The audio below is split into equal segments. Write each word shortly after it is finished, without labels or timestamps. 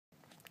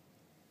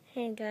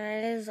Hey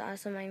guys,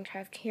 Awesome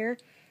Minecraft here,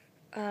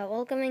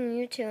 welcoming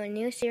you to a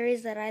new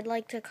series that I'd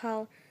like to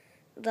call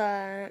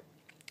the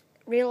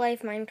Real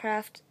Life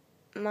Minecraft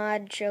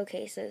Mod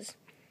Showcases.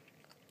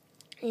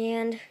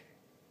 And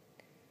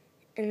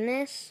in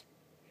this,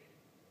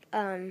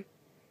 I'll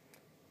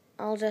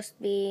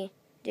just be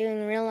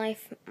doing real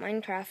life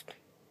Minecraft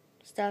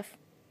stuff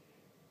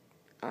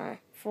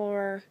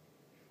for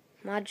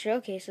mod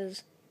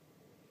showcases.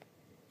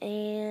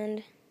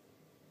 And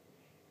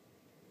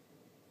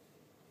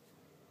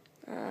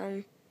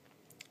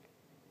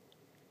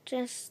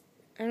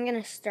I'm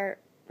gonna start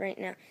right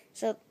now.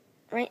 So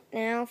right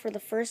now, for the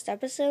first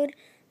episode,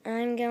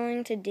 I'm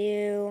going to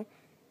do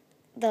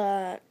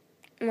the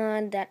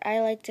mod that I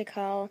like to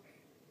call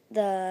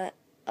the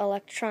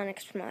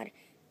electronics mod,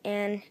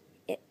 and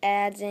it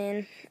adds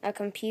in a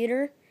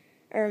computer,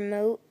 a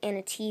remote, and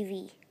a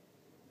TV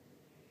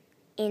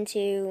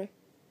into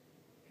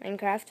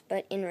Minecraft,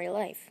 but in real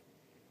life.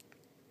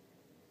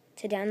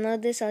 To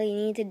download this, all you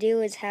need to do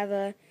is have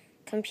a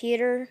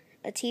computer,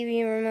 a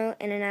TV remote,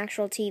 and an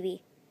actual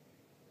TV.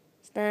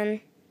 So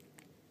then,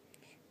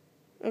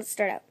 let's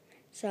start out.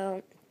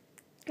 So,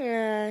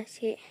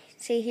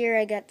 see here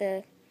I got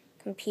the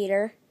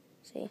computer.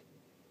 See,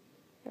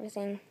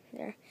 everything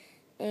there.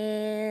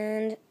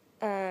 And,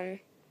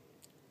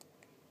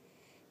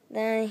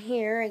 then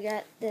here I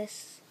got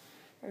this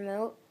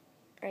remote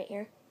right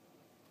here.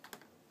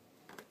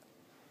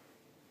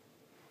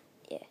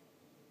 Yeah,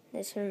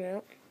 this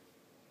remote.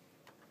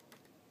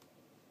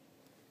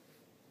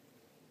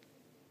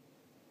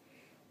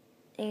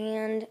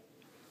 And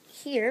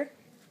here,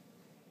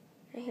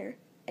 right here,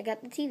 I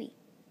got the TV.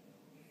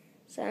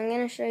 So I'm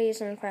going to show you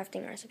some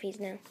crafting recipes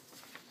now.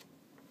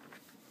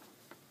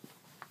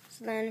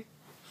 So then,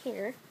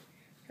 here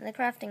are the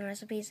crafting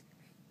recipes.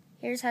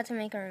 Here's how to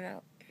make a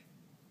remote.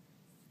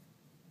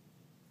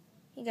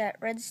 You got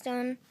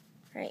redstone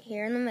right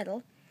here in the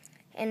middle,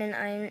 and an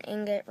iron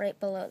ingot right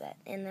below that,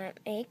 and that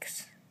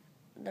makes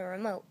the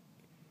remote.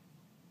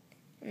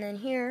 And then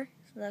here,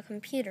 the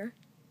computer.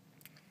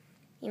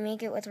 You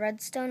make it with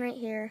redstone right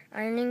here,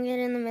 iron ingot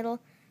in the middle,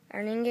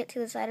 iron ingot to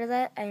the side of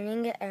that, iron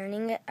ingot, iron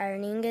ingot,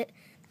 iron ingot,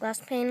 glass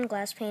pane,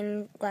 glass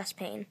pane, glass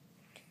pane.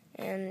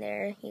 And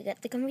there you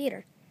get the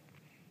computer.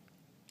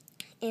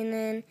 And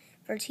then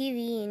for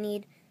TV, you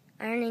need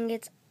iron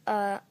ingots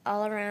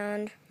all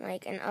around,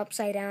 like an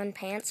upside down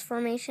pants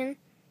formation,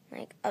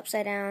 like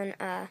upside down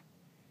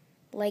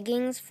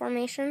leggings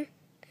formation.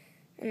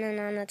 And then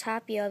on the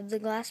top you have the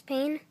glass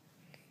pane,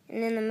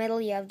 and in the middle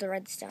you have the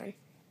redstone.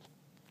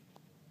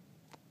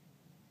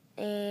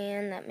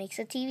 And that makes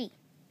a TV.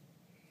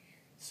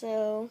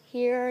 So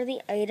here are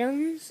the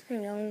items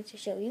I'm going to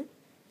show you.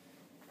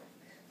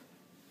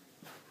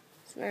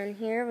 So then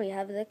here we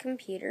have the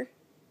computer.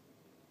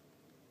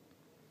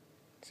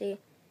 See,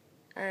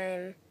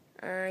 I'm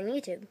on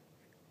YouTube.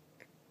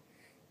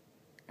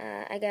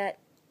 I got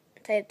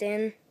typed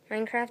in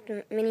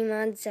Minecraft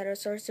Minimod Shadow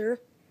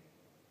Sorcerer.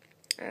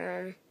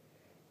 And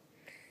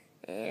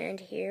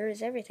here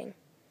is everything.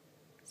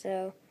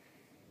 So,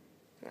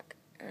 look.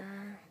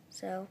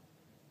 So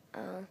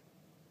I'll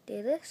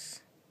do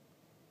this.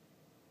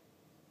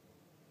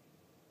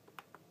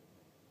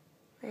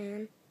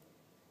 And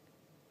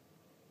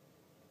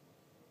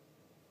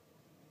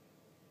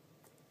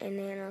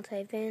then I'll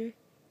type in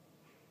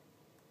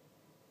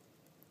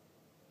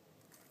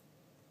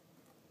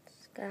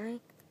Sky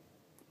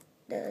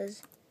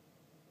does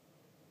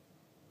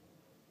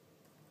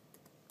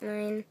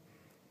Minecraft.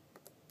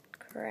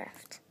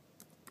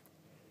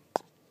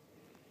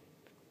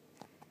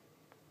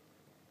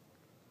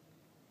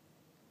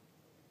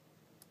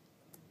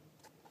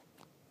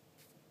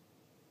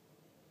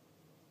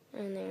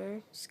 And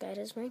there, Sky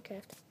does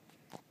Minecraft.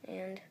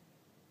 And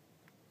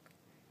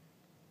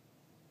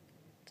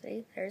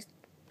see, there's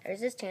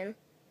this channel.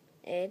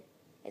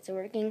 It's a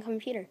working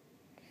computer.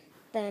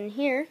 Then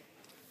here,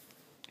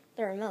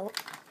 the remote.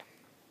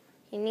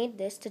 You need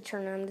this to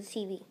turn on the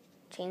TV,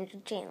 change the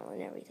channel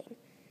and everything.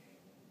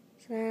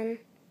 So then,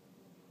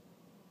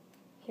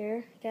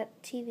 here, I got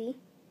the TV.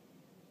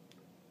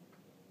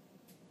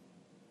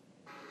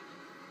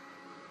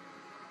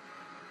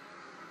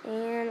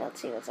 And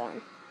let's see what's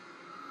on.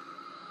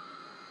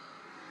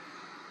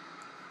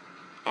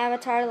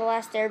 Avatar: The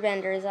Last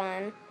Airbender is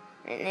on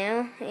right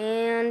now.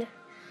 And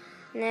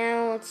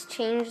now let's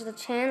change the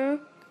channel.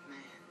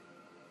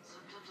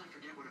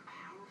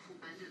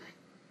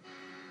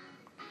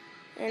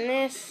 And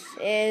this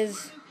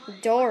is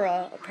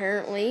Dora,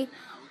 apparently,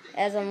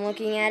 as I'm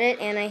looking at it,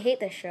 and I hate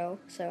this show,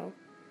 so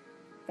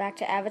back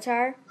to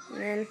Avatar.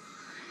 And then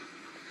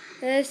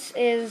this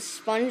is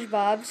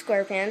SpongeBob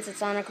SquarePants.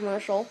 It's on a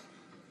commercial.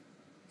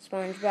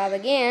 SpongeBob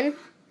again.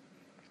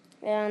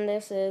 And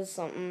this is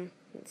something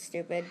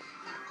stupid.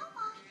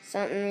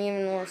 Something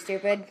even more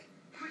stupid.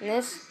 And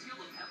this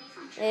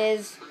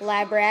is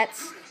Lab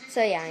Rats.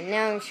 So yeah,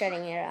 now I'm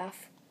shutting it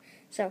off.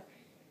 So,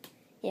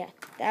 yeah,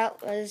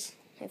 that was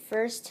my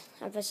first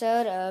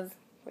episode of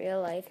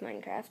Real Life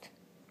Minecraft.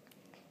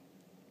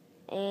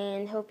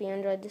 And hope you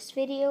enjoyed this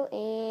video,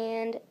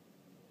 and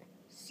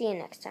see See you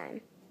next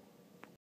time.